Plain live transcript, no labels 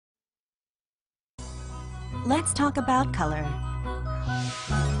Let's talk about color.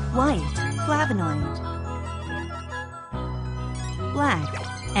 White, flavonoid. Black,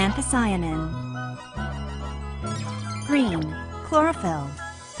 anthocyanin. Green, chlorophyll.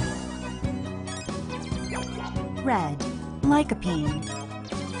 Red, lycopene.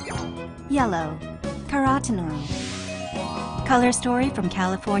 Yellow, carotenoid. Color story from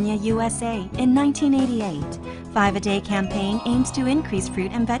California, USA in 1988. 5-A-Day campaign aims to increase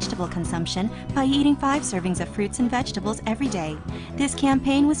fruit and vegetable consumption by eating 5 servings of fruits and vegetables every day. This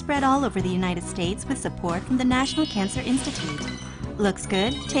campaign was spread all over the United States with support from the National Cancer Institute. Looks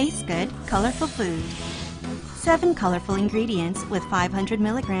good, tastes good, colorful food. 7 colorful ingredients with 500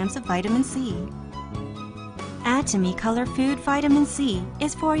 milligrams of vitamin C. Atomy Color Food Vitamin C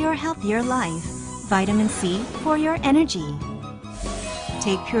is for your healthier life. Vitamin C for your energy.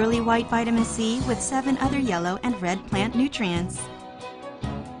 Take purely white vitamin C with 7 other yellow and red plant nutrients.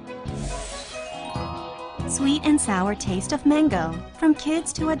 Sweet and sour taste of mango, from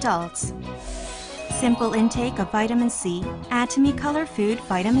kids to adults. Simple intake of vitamin C, Atomy Color Food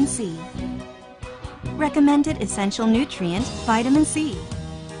Vitamin C. Recommended essential nutrient, vitamin C.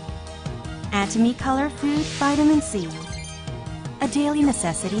 Atomy Color Food Vitamin C. A daily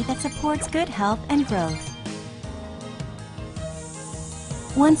necessity that supports good health and growth.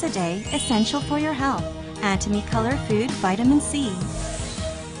 Once a day, essential for your health. Atomy Color Food Vitamin C.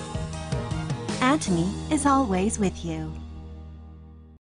 Atomy is always with you.